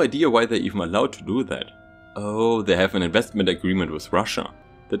have no idea why they're even allowed to do that. Oh, they have an investment agreement with Russia.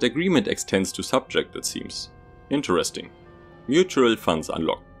 That agreement extends to subject, it seems. Interesting. Mutual funds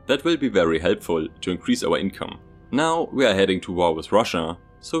unlocked. That will be very helpful to increase our income. Now we are heading to war with Russia,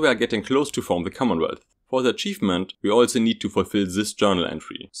 so we are getting close to form the Commonwealth. For the achievement, we also need to fulfill this journal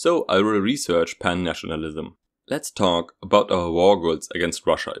entry, so I will research pan-nationalism. Let's talk about our war goals against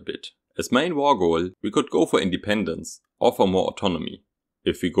Russia a bit. As main war goal, we could go for independence or for more autonomy.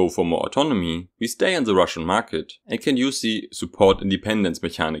 If we go for more autonomy, we stay in the Russian market and can use the support independence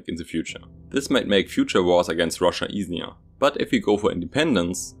mechanic in the future. This might make future wars against Russia easier. But if we go for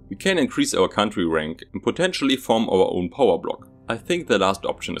independence, we can increase our country rank and potentially form our own power bloc. I think the last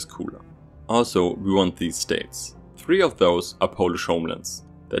option is cooler. Also, we want these states. 3 of those are Polish homelands.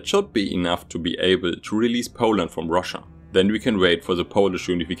 That should be enough to be able to release Poland from Russia. Then we can wait for the Polish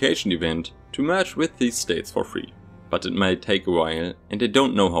unification event to merge with these states for free. But it might take a while and I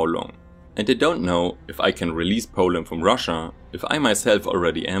don't know how long. And I don't know if I can release Poland from Russia if I myself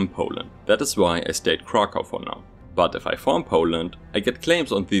already am Poland. That is why I stayed Krakow for now. But if I form Poland, I get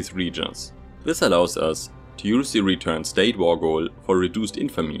claims on these regions. This allows us to use the return state war goal for reduced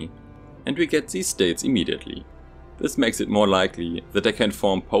infamy, and we get these states immediately. This makes it more likely that I can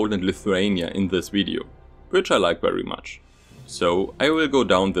form Poland-Lithuania in this video, which I like very much. So I will go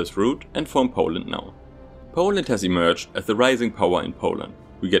down this route and form Poland now. Poland has emerged as the rising power in Poland.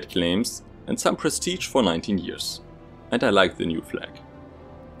 We get claims and some prestige for 19 years. And I like the new flag.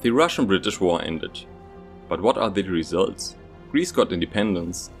 The Russian-British War ended. But what are the results? Greece got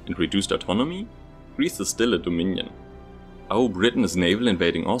independence and reduced autonomy? Greece is still a dominion. Oh, Britain is naval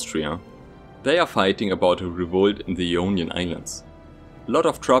invading Austria? They are fighting about a revolt in the Ionian Islands. A lot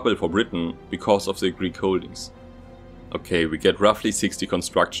of trouble for Britain because of the Greek holdings. Okay, we get roughly 60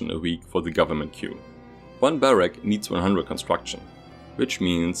 construction a week for the government queue. One barrack needs 100 construction, which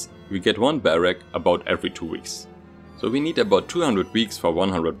means we get one barrack about every 2 weeks. So we need about 200 weeks for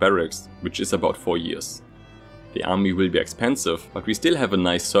 100 barracks, which is about 4 years. The army will be expensive, but we still have a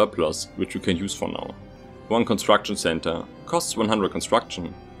nice surplus which we can use for now. One construction center costs 100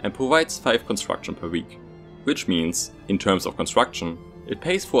 construction and provides 5 construction per week. Which means, in terms of construction, it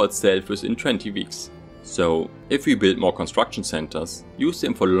pays for itself within 20 weeks. So, if we build more construction centers, use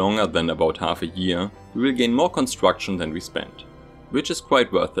them for longer than about half a year, we will gain more construction than we spend. Which is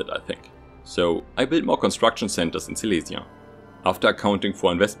quite worth it, I think. So, I build more construction centers in Silesia. After accounting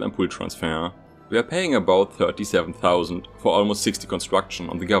for investment pool transfer, we are paying about 37,000 for almost 60 construction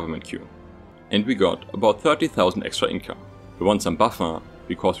on the government queue. And we got about 30,000 extra income. We want some buffer,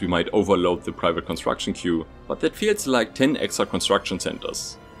 because we might overload the private construction queue, but that feels like 10 extra construction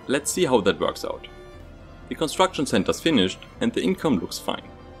centers. Let's see how that works out. The construction centers finished and the income looks fine.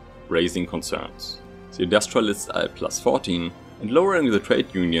 Raising concerns. The industrialists are at plus 14 and lowering the trade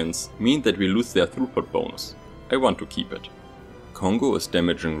unions mean that we lose their throughput bonus. I want to keep it. Congo is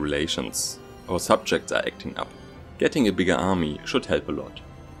damaging relations. Our subjects are acting up. Getting a bigger army should help a lot.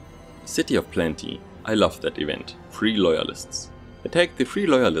 City of Plenty. I love that event. Free loyalists. Attack the free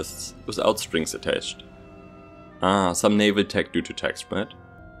loyalists without strings attached. Ah, some naval tech due to tax spread.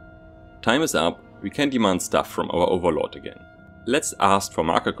 Time is up, we can demand stuff from our overlord again. Let's ask for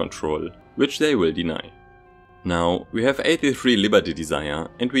market control, which they will deny. Now, we have 83 liberty desire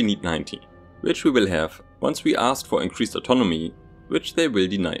and we need 90, which we will have once we ask for increased autonomy, which they will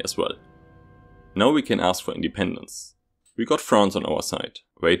deny as well. Now we can ask for independence. We got France on our side.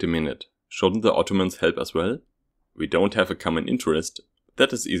 Wait a minute, shouldn't the Ottomans help as well? We don't have a common interest,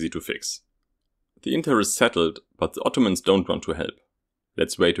 that is easy to fix. The interest settled, but the Ottomans don't want to help.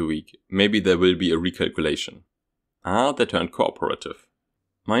 Let's wait a week, maybe there will be a recalculation. Ah, they turned cooperative.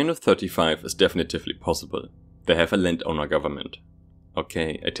 Minus 35 is definitively possible. They have a landowner government.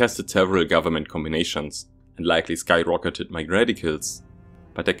 Okay, I tested several government combinations and likely skyrocketed my radicals,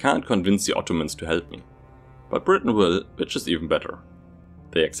 but I can't convince the Ottomans to help me. But Britain will, which is even better.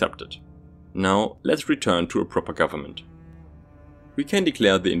 They accepted. Now, let's return to a proper government. We can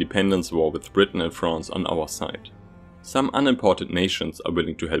declare the independence war with Britain and France on our side. Some unimportant nations are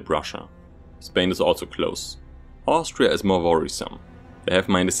willing to help Russia. Spain is also close. Austria is more worrisome. They have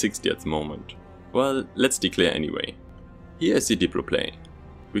minus 60 at the moment. Well, let's declare anyway. Here is the Diplo play.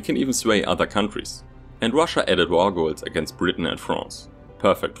 We can even sway other countries. And Russia added war goals against Britain and France.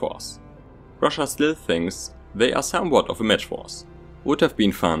 Perfect for us. Russia still thinks they are somewhat of a match for us. Would have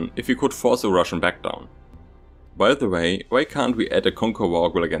been fun if we could force a Russian back down. By the way, why can't we add a conquer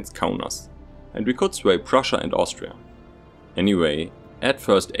war goal against Kaunas? And we could sway Prussia and Austria. Anyway, add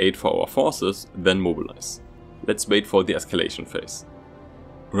first aid for our forces, then mobilize. Let's wait for the escalation phase.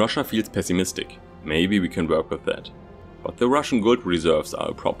 Russia feels pessimistic. Maybe we can work with that. But the Russian gold reserves are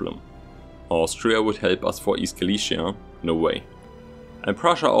a problem. Austria would help us for East Galicia? No way. And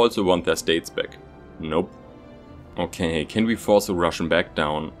Prussia also want their states back? Nope. Okay, can we force a Russian back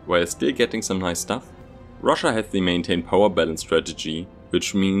down while still getting some nice stuff? Russia has the maintain power balance strategy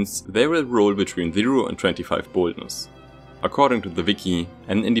which means they will roll between 0 and 25 boldness. According to the wiki,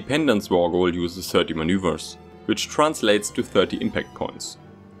 an independence war goal uses 30 maneuvers, which translates to 30 impact points.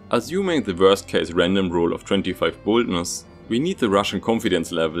 Assuming the worst case random roll of 25 boldness, we need the Russian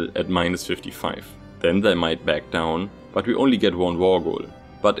confidence level at -55. Then they might back down, but we only get one war goal.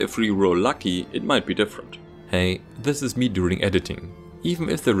 But if we roll lucky, it might be different. Hey, this is me during editing. Even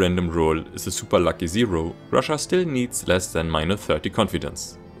if the random roll is a super lucky 0, Russia still needs less than -30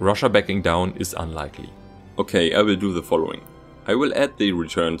 confidence. Russia backing down is unlikely. Okay, I will do the following. I will add the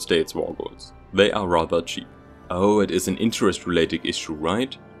return states war goals. They are rather cheap. Oh, it is an interest related issue,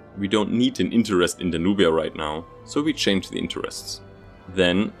 right? We don't need an interest in Danubia right now, so we change the interests.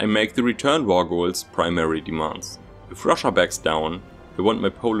 Then I make the return war goals primary demands. If Russia backs down, I want my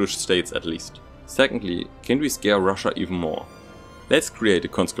Polish states at least. Secondly, can we scare Russia even more? Let's create a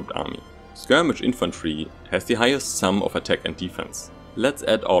conscript army. Skirmish infantry has the highest sum of attack and defense. Let's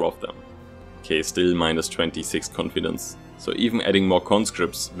add all of them. Okay, still -26 confidence, so even adding more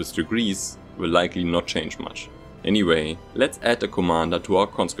conscripts with degrees will likely not change much. Anyway, let's add a commander to our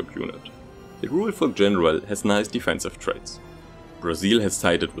conscript unit. The Ruleful General has nice defensive traits. Brazil has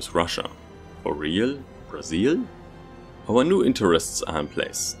sided with Russia. For real? Brazil? Our new interests are in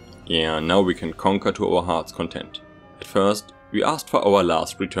place. Yeah, now we can conquer to our heart's content. At first, we asked for our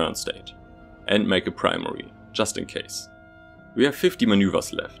last return state. And make a primary, just in case. We have 50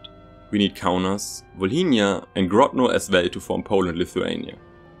 maneuvers left. We need Kaunas, Volhynia and Grodno as well to form Poland-Lithuania.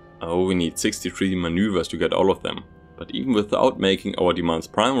 Oh, we need 63 maneuvers to get all of them. But even without making our demands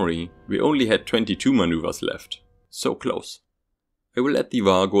primary, we only had 22 maneuvers left. So close. I will add the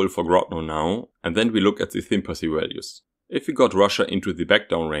war goal for Grodno now, and then we look at the sympathy values. If we got Russia into the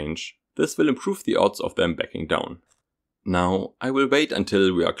backdown range, this will improve the odds of them backing down. Now, I will wait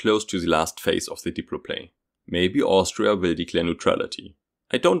until we are close to the last phase of the Diplo play. Maybe Austria will declare neutrality.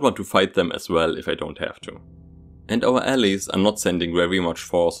 I don't want to fight them as well if I don't have to. And our allies are not sending very much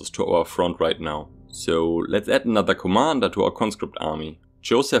forces to our front right now. So let's add another commander to our conscript army.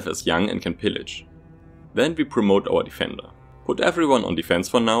 Joseph is young and can pillage. Then we promote our defender. Put everyone on defense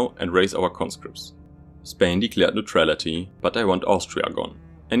for now and raise our conscripts. Spain declared neutrality, but I want Austria gone.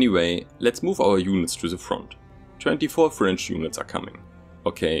 Anyway, let's move our units to the front. 24 French units are coming.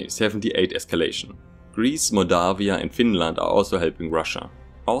 Okay, 78 escalation. Greece, Moldavia and Finland are also helping Russia.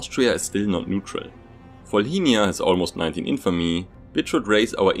 Austria is still not neutral. Volhynia has almost 19 infamy, which should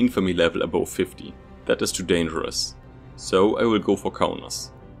raise our infamy level above 50. That is too dangerous. So I will go for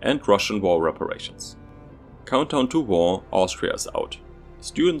Kaunas and Russian war reparations. Countdown to war, Austria is out.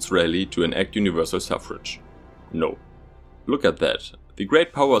 Students rally to enact universal suffrage. No. Look at that. The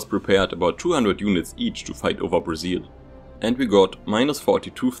great powers prepared about 200 units each to fight over Brazil. And we got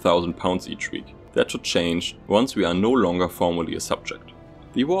 -42,000 each week. That should change once we are no longer formally a subject.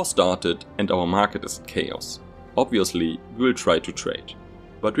 The war started and our market is in chaos. Obviously, we will try to trade.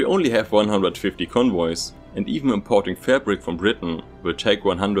 But we only have 150 convoys, and even importing fabric from Britain will take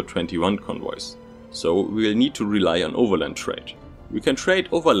 121 convoys. So we will need to rely on overland trade. We can trade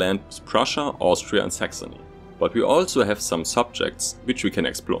overland with Prussia, Austria and Saxony. But we also have some subjects which we can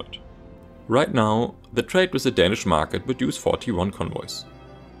exploit. Right now, the trade with the Danish market would use 41 convoys.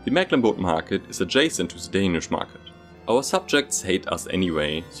 The Mecklenburg market is adjacent to the Danish market. Our subjects hate us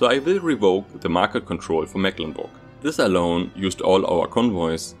anyway, so I will revoke the market control for Mecklenburg. This alone used all our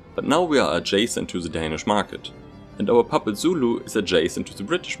convoys, but now we are adjacent to the Danish market. And our puppet Zulu is adjacent to the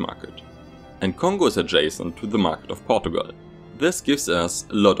British market. And Congo is adjacent to the market of Portugal. This gives us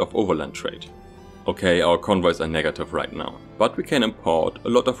a lot of overland trade. Okay, our convoys are negative right now, but we can import a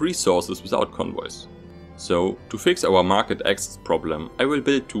lot of resources without convoys. So, to fix our market access problem, I will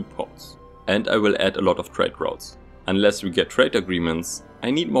build 2 ports. And I will add a lot of trade routes. Unless we get trade agreements,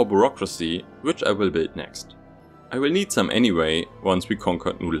 I need more bureaucracy, which I will build next. I will need some anyway once we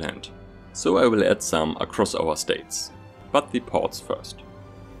conquer new land. So I will add some across our states. But the ports first.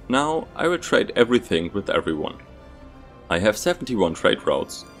 Now I will trade everything with everyone. I have 71 trade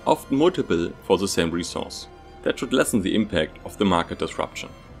routes, often multiple for the same resource. That should lessen the impact of the market disruption.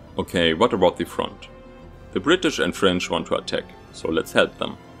 Okay, what about the front? The British and French want to attack, so let's help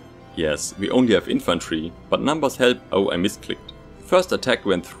them. Yes, we only have infantry, but numbers help. Oh, I misclicked. The first attack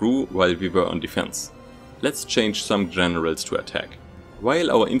went through while we were on defense. Let's change some generals to attack. While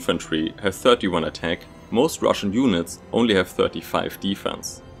our infantry have 31 attack, most Russian units only have 35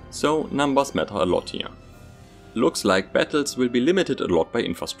 defense. So numbers matter a lot here. Looks like battles will be limited a lot by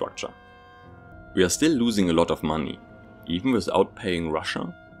infrastructure. We are still losing a lot of money, even without paying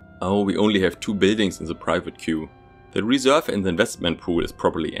Russia. Oh, we only have 2 buildings in the private queue. The reserve in the investment pool is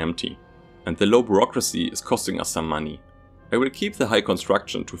probably empty. And the low bureaucracy is costing us some money. I will keep the high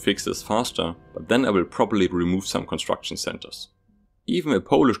construction to fix this faster, but then I will probably remove some construction centers. Even a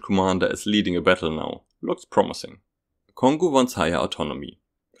Polish commander is leading a battle now. Looks promising. Congo wants higher autonomy.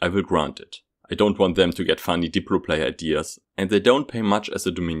 I will grant it. I don't want them to get funny Diplo player ideas, and they don't pay much as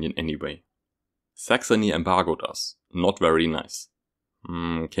a dominion anyway. Saxony embargoed us. Not very nice.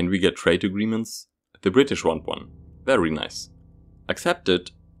 Can we get trade agreements? The British want one. Very nice.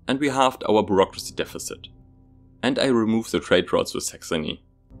 Accepted, and we halved our bureaucracy deficit. And I removed the trade routes with Saxony.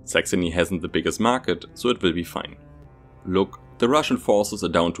 Saxony hasn't the biggest market, so it will be fine. Look, the Russian forces are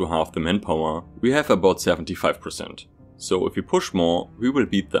down to half the manpower, we have about 75%. So if we push more, we will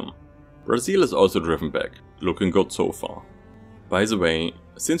beat them. Brazil is also driven back, looking good so far. By the way,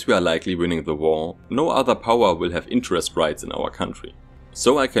 since we are likely winning the war, no other power will have interest rights in our country.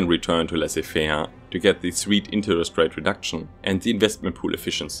 So I can return to laissez-faire to get the sweet interest rate reduction and the investment pool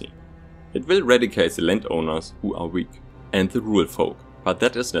efficiency. It will eradicate the landowners who are weak and the rural folk, but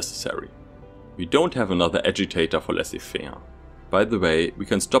that is necessary. We don't have another agitator for laissez-faire. By the way, we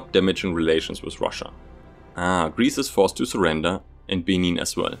can stop damaging relations with Russia. Greece is forced to surrender, and Benin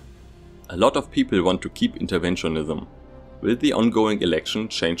as well. A lot of people want to keep interventionism. Will the ongoing election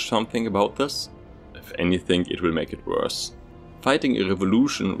change something about this? If anything, it will make it worse. Fighting a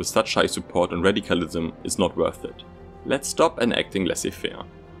revolution with such high support and radicalism is not worth it. Let's stop enacting laissez-faire.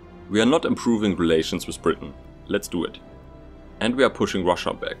 We are not improving relations with Britain. Let's do it. And we are pushing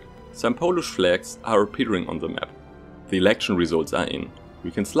Russia back. Some Polish flags are appearing on the map. The election results are in.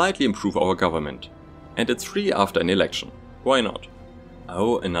 We can slightly improve our government. And it's free after an election. Why not?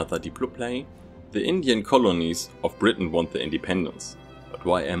 Oh, another Diplo play? The Indian colonies of Britain want their independence. But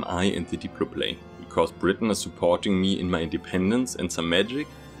why am I in the Diplo play? Because Britain is supporting me in my independence and some magic?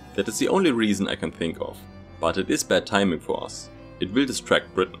 That is the only reason I can think of. But it is bad timing for us. It will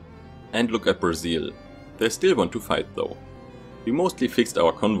distract Britain. And look at Brazil. They still want to fight though. We mostly fixed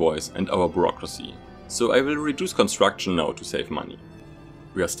our convoys and our bureaucracy, so I will reduce construction now to save money.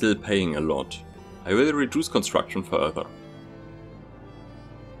 We are still paying a lot. I will reduce construction further.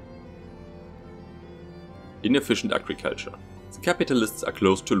 Inefficient agriculture. The capitalists are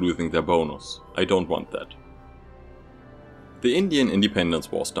close to losing their bonus. I don't want that. The Indian independence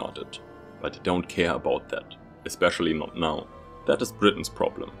war started, but I don't care about that, especially not now. That is Britain's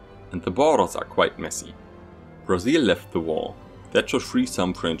problem, and the borders are quite messy. Brazil left the war. That should free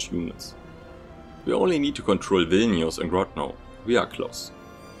some French units. We only need to control Vilnius and Grodno. We are close.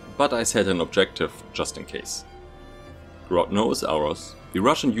 But I set an objective just in case. Grodno is ours. The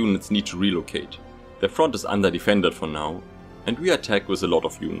Russian units need to relocate. Their front is under-defended for now, and we attack with a lot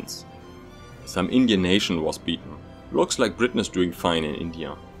of units. Some Indian nation was beaten. Looks like Britain is doing fine in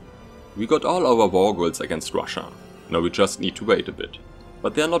India. We got all our war goals against Russia. Now we just need to wait a bit.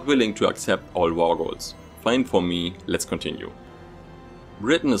 But they are not willing to accept all war goals. Fine for me, let's continue.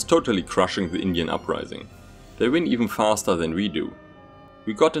 Britain is totally crushing the Indian uprising. They win even faster than we do.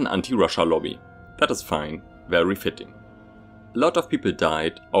 We got an anti-Russia lobby. That is fine, very fitting. A lot of people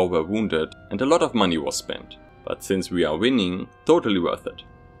died or were wounded and a lot of money was spent. But since we are winning, totally worth it.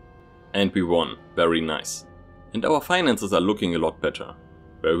 And we won, very nice. And our finances are looking a lot better.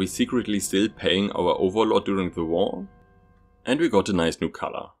 Were we secretly still paying our overlord during the war? And we got a nice new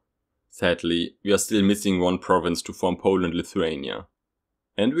color. Sadly, we are still missing one province to form Poland-Lithuania.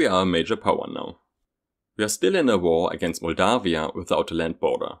 And we are a major power now. We are still in a war against Moldavia without a land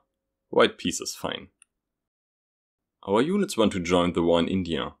border. White peace is fine. Our units want to join the war in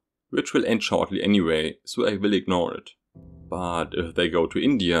India, which will end shortly anyway, so I will ignore it. But if they go to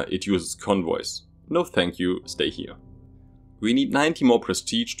India, it uses convoys. No thank you, stay here. We need 90 more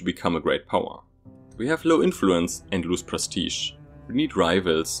prestige to become a great power. We have low influence and lose prestige. We need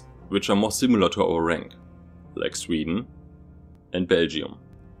rivals, which are more similar to our rank, like Sweden and Belgium.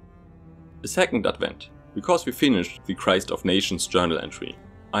 A second advent, because we finished the Christ of Nations journal entry.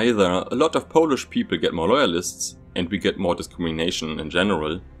 Either a lot of Polish people get more loyalists and we get more discrimination in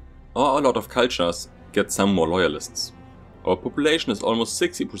general, or a lot of cultures get some more loyalists. Our population is almost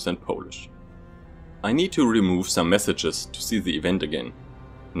 60% Polish. I need to remove some messages to see the event again.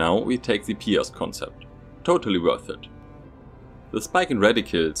 Now we take the Piers concept. Totally worth it. The spike in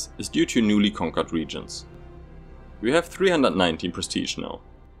radicals is due to newly conquered regions. We have 319 prestige now.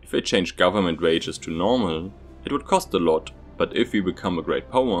 If I change government wages to normal, it would cost a lot, but if we become a great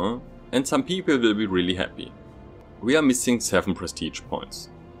power, and some people will be really happy. We are missing 7 prestige points.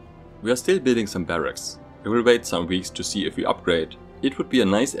 We are still building some barracks. I will wait some weeks to see if we upgrade. It would be a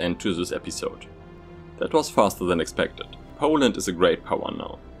nice end to this episode. That was faster than expected. Poland is a great power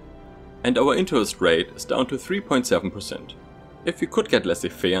now. And our interest rate is down to 3.7%. If we could get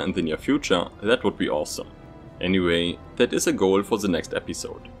laissez-faire in the near future, that would be awesome. Anyway, that is a goal for the next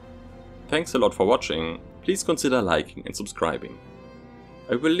episode. Thanks a lot for watching, please consider liking and subscribing.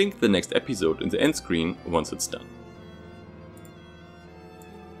 I will link the next episode in the end screen once it's done.